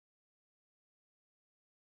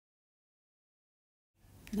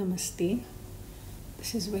Namaste,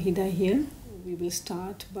 this is Vahida here. We will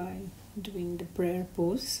start by doing the prayer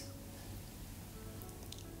pose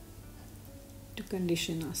to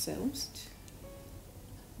condition ourselves.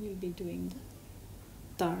 We'll be doing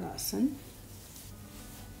the Tadasana,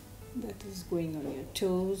 that is going on your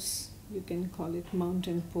toes. You can call it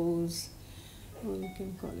mountain pose or you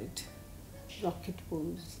can call it rocket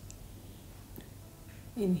pose.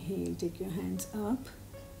 Inhale, take your hands up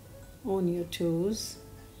on your toes.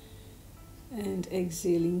 And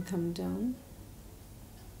exhaling, come down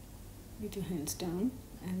with your hands down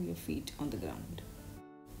and your feet on the ground.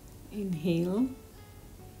 Inhale,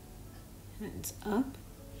 hands up,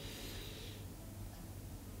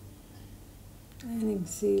 and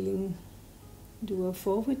exhaling, do a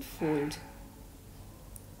forward fold,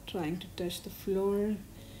 trying to touch the floor.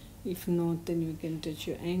 If not, then you can touch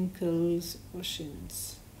your ankles or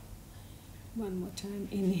shins. One more time,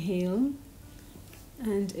 inhale.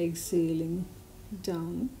 And exhaling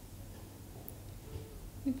down.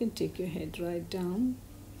 You can take your head right down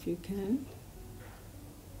if you can.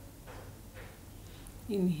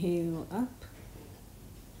 Inhale up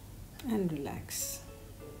and relax.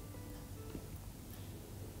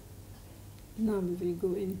 Now we will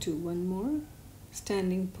go into one more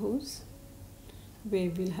standing pose where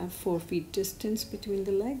we'll have 4 feet distance between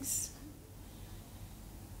the legs.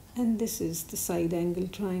 And this is the side angle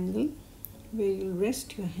triangle, where you'll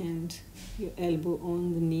rest your hand, your elbow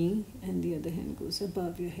on the knee, and the other hand goes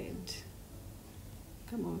above your head.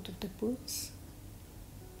 Come out of the pose.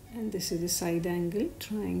 And this is the side angle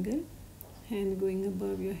triangle, hand going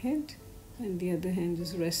above your head, and the other hand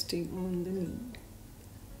is resting on the knee.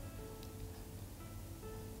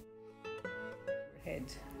 Head.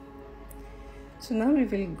 So now we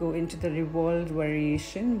will go into the revolved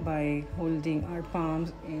variation by holding our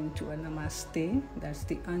palms into a Namaste. That's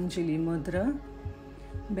the Anjali Mudra.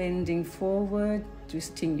 Bending forward,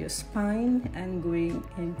 twisting your spine and going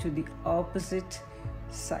into the opposite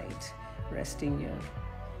side. Resting your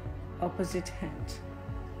opposite hand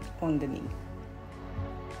on the knee.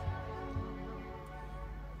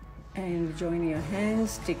 And join your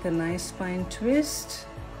hands, take a nice spine twist.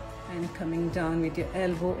 And coming down with your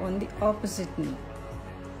elbow on the opposite knee.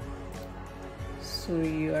 So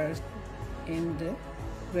you are in the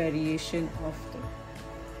variation of the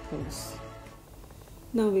pose.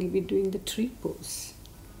 Now we'll be doing the tree pose.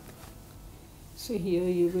 So here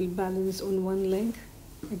you will balance on one leg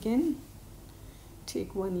again.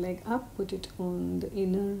 Take one leg up, put it on the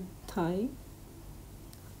inner thigh.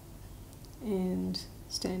 And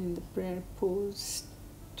stand in the prayer pose,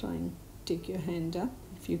 trying to take your hand up.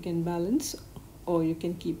 If you can balance, or you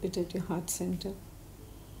can keep it at your heart center.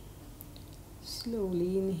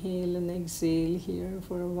 Slowly inhale and exhale here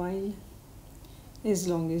for a while, as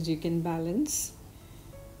long as you can balance.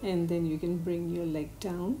 And then you can bring your leg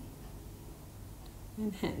down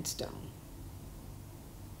and hands down.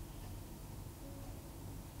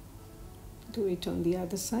 Do it on the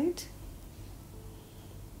other side.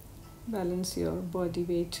 Balance your body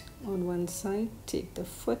weight on one side. Take the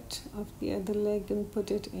foot of the other leg and put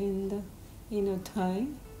it in the inner thigh.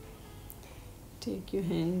 Take your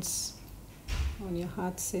hands on your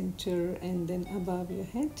heart center and then above your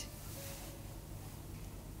head.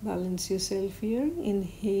 Balance yourself here,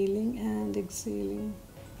 inhaling and exhaling.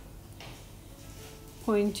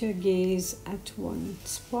 Point your gaze at one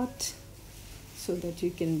spot so that you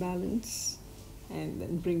can balance, and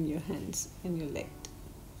then bring your hands and your leg.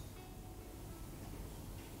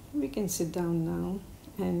 We can sit down now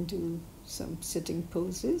and do some sitting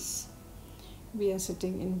poses. We are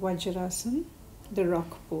sitting in Vajrasana, the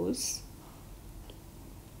rock pose.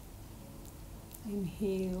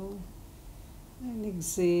 Inhale and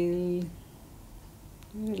exhale.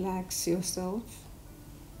 Relax yourself.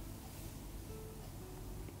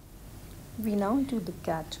 We now do the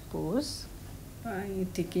cat pose by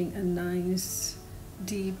taking a nice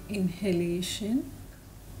deep inhalation.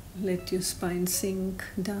 Let your spine sink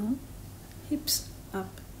down, hips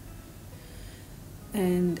up,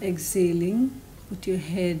 and exhaling, put your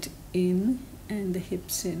head in and the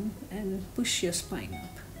hips in and push your spine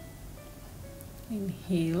up.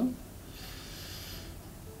 Inhale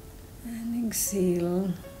and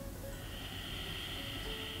exhale.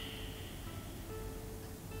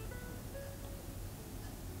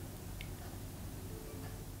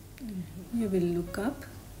 You will look up.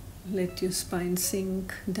 Let your spine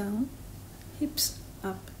sink down, hips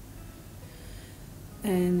up,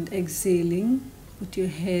 and exhaling, put your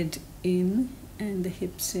head in and the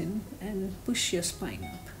hips in and push your spine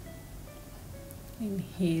up.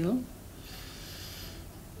 Inhale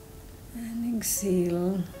and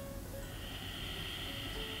exhale.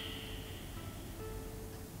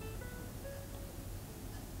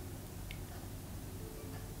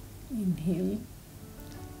 Inhale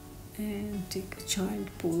and take a child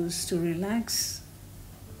pose to relax.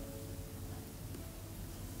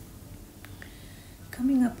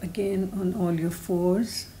 Coming up again on all your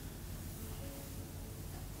fours.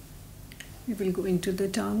 We will go into the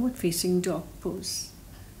downward facing dog pose.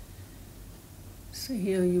 So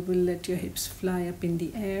here you will let your hips fly up in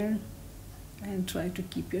the air and try to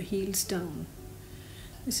keep your heels down.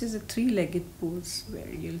 This is a three-legged pose where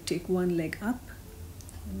you'll take one leg up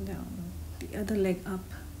and down, the other leg up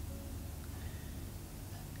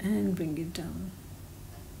and bring it down.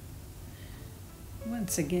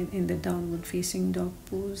 Once again in the downward facing dog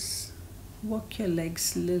pose, walk your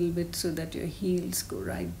legs a little bit so that your heels go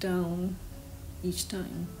right down each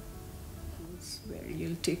time. Where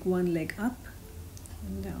you'll take one leg up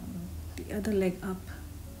and down, the other leg up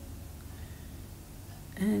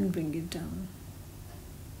and bring it down.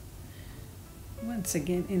 Once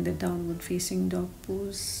again in the downward facing dog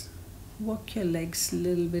pose, walk your legs a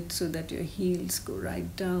little bit so that your heels go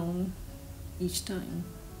right down each time.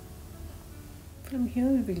 From here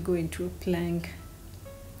we will go into a plank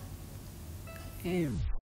and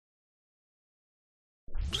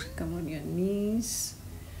come on your knees,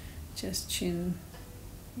 just chin.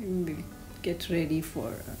 You will get ready for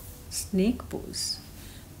a snake pose,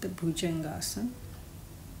 the Bhujangasana.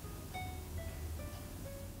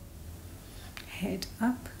 Head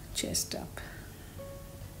up, chest up,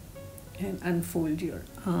 and unfold your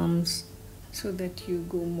arms so that you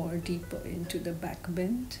go more deeper into the back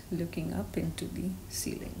bend, looking up into the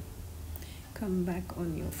ceiling. Come back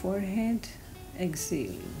on your forehead,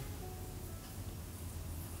 exhale.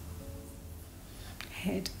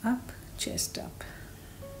 Head up, chest up,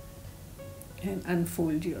 and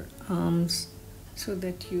unfold your arms so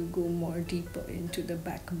that you go more deeper into the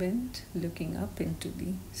back bend, looking up into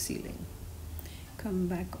the ceiling. Come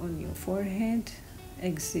back on your forehead,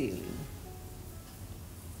 exhale.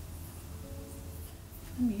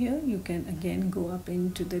 From here you can again go up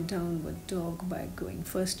into the downward dog by going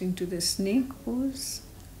first into the snake pose,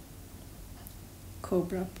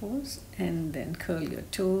 cobra pose, and then curl your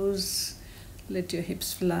toes, let your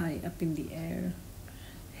hips fly up in the air,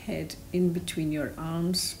 head in between your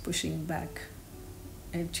arms, pushing back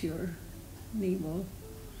at your navel.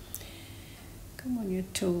 Come on your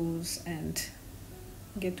toes and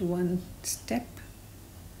get one step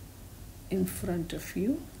in front of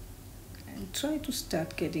you and try to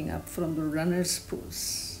start getting up from the runner's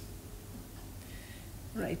pose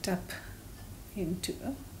right up into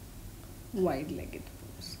a wide-legged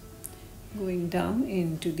pose. Going down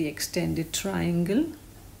into the extended triangle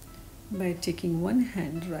by taking one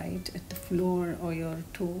hand right at the floor or your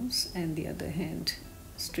toes and the other hand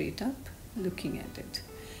straight up, looking at it.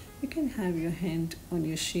 You can have your hand on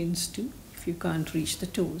your shins too if you can't reach the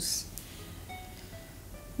toes.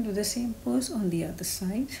 Do the same pose on the other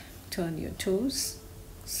side. Turn your toes,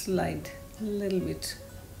 slide a little bit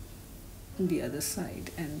on the other side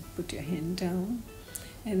and put your hand down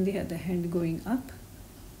and the other hand going up.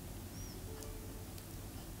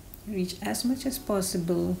 Reach as much as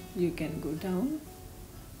possible. You can go down.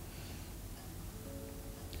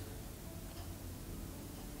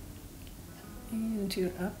 And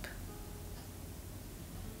you're up.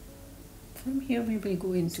 From here we will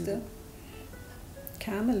go into the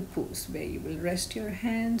camel pose where you will rest your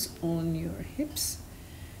hands on your hips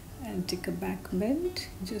and take a back bend.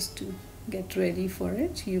 Just to get ready for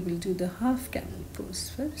it, you will do the half camel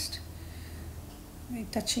pose first by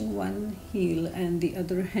touching one heel and the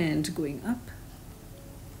other hand going up.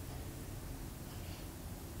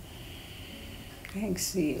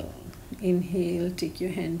 Exhale. Inhale, take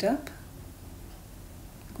your hand up,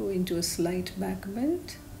 go into a slight back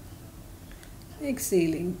bend.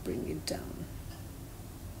 Exhaling, bring it down.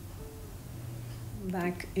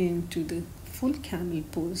 Back into the full camel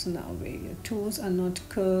pose now, where your toes are not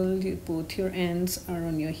curled, both your ends are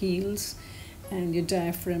on your heels and your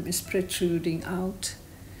diaphragm is protruding out.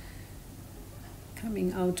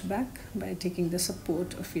 Coming out back by taking the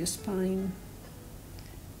support of your spine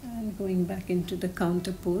and going back into the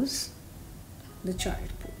counter pose, the child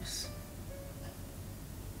pose.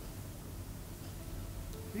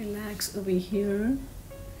 Relax over here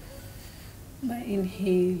by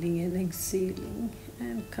inhaling and exhaling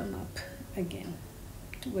and come up again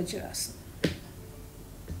to Vajrasana.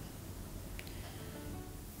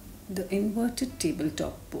 The inverted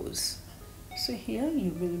tabletop pose. So here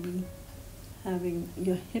you will be having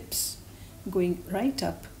your hips going right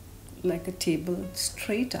up like a table,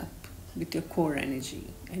 straight up with your core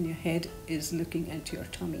energy, and your head is looking at your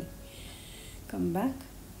tummy. Come back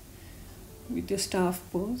with your staff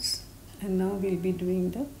pose, and now we'll be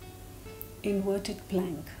doing the inverted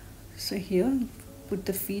plank. So here, put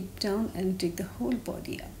the feet down and take the whole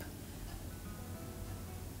body up.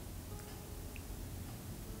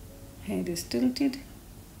 Head is tilted,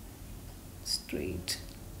 straight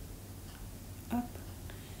up.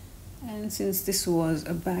 And since this was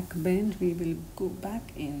a back bend, we will go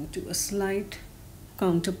back into a slight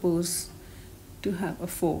counter pose to have a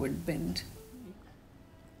forward bend.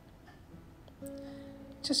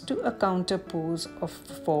 Just do a counter pose of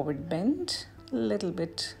forward bend, a little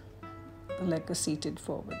bit like a seated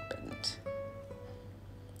forward bend.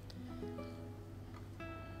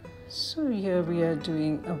 So here we are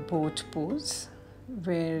doing a boat pose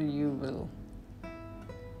where you will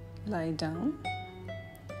lie down,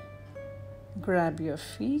 grab your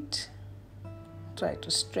feet, try to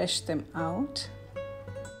stretch them out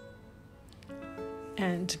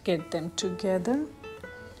and get them together,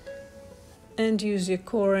 and use your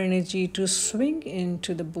core energy to swing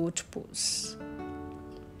into the boat pose,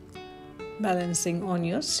 balancing on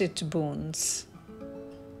your sit bones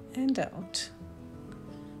and out.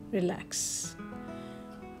 Relax.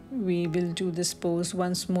 We will do this pose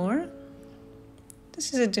once more.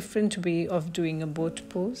 This is a different way of doing a boat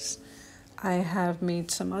pose. I have made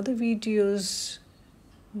some other videos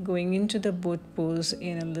going into the boat pose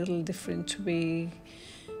in a little different way.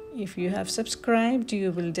 If you have subscribed,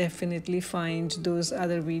 you will definitely find those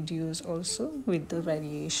other videos also with the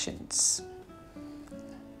variations.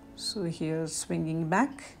 So here, swinging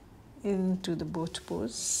back into the boat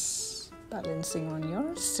pose, balancing on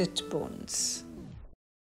your sit bones.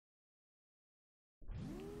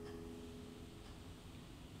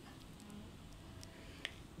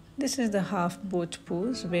 This is the half boat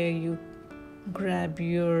pose where you grab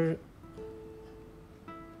your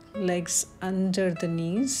legs under the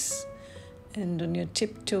knees and on your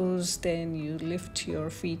tiptoes, then you lift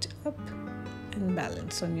your feet up and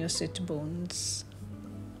balance on your sit bones.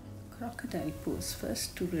 Crocodile pose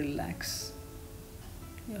first to relax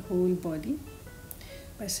your whole body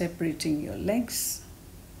by separating your legs,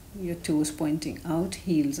 your toes pointing out,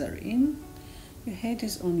 heels are in, your head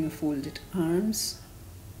is on your folded arms.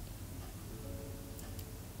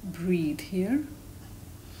 Breathe here.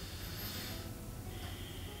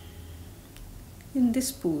 In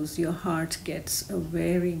this pose, your heart gets a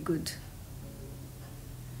very good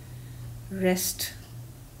rest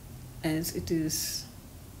as it is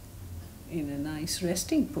in a nice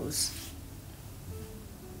resting pose.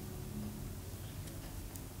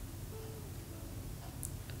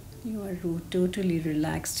 You are totally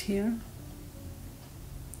relaxed here.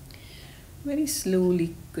 Very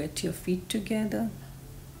slowly get your feet together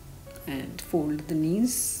and fold the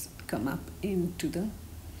knees. Come up into the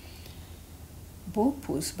bow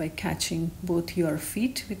pose by catching both your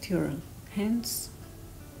feet with your hands.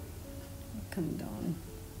 Come down.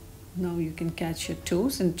 Now you can catch your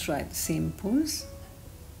toes and try the same pose.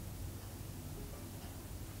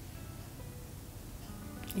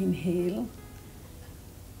 Inhale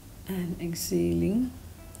and exhaling,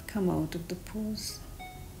 come out of the pose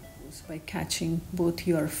by catching both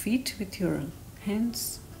your feet with your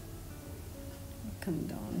hands. Come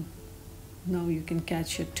down. Now you can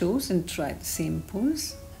catch your toes and try the same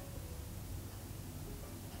pose.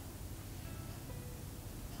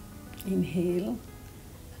 Inhale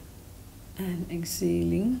and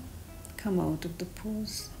exhaling, come out of the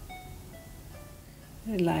pose.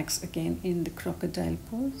 Relax again in the crocodile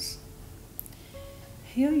pose.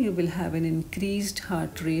 Here you will have an increased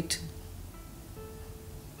heart rate,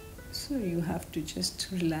 so you have to just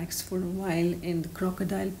relax for a while in the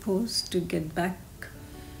crocodile pose to get back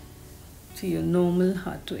to your normal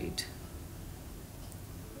heart rate.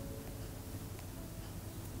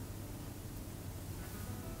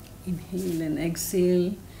 Inhale and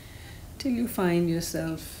exhale till you find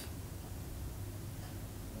yourself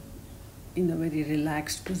in a very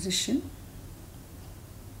relaxed position.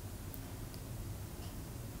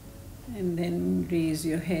 And then raise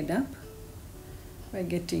your head up by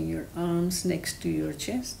getting your arms next to your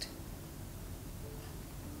chest.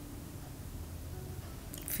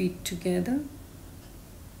 Feet together.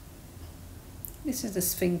 This is the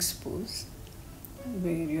Sphinx pose,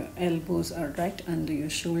 where your elbows are right under your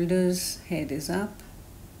shoulders, head is up.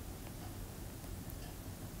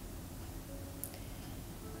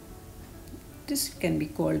 This can be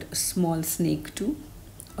called a small snake too,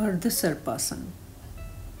 or the Sarpasana.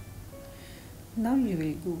 Now you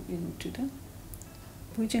will go into the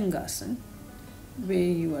Bhujangasana, where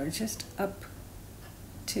you are just up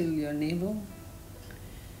till your navel,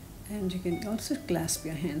 and you can also clasp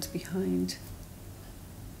your hands behind.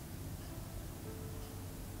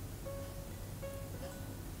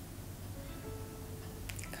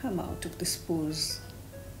 Come out of this pose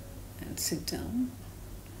and sit down.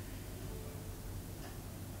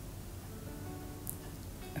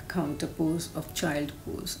 A counter pose of child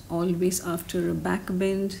pose. Always after a back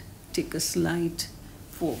bend, take a slight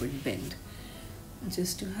forward bend,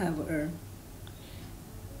 just to have a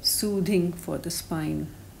soothing for the spine.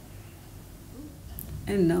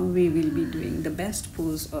 And now we will be doing the best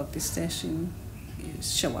pose of this session is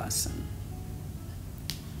Shavasana,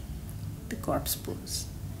 the corpse pose.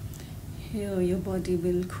 Here your body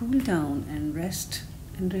will cool down and rest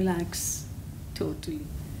and relax totally.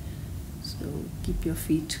 So keep your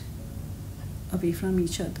feet away from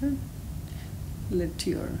each other. Let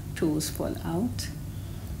your toes fall out.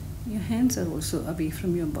 Your hands are also away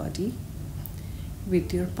from your body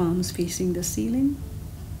with your palms facing the ceiling.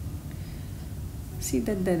 See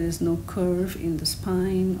that there is no curve in the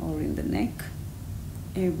spine or in the neck.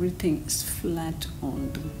 Everything is flat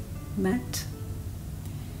on the mat.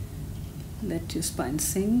 Let your spine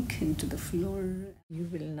sink into the floor. You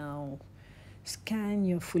will now scan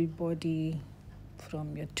your full body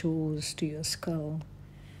from your toes to your skull,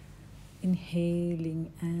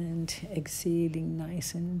 inhaling and exhaling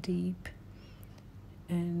nice and deep,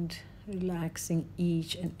 and relaxing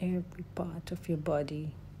each and every part of your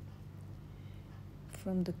body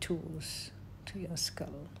from the toes to your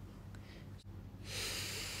skull.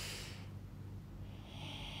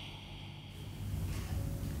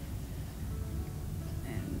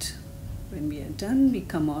 And when we are done, we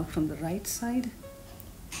come out from the right side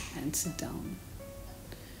and sit down.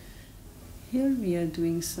 Here we are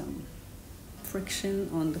doing some friction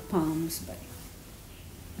on the palms by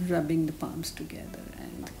rubbing the palms together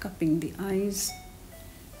and cupping the eyes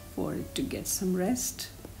for it to get some rest.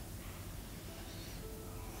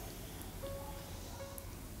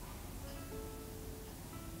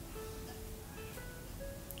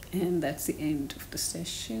 And that's the end of the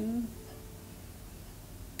session.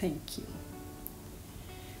 Thank you.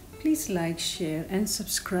 Please like, share, and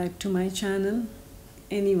subscribe to my channel.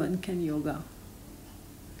 Anyone can yoga.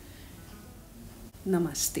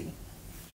 Namaste.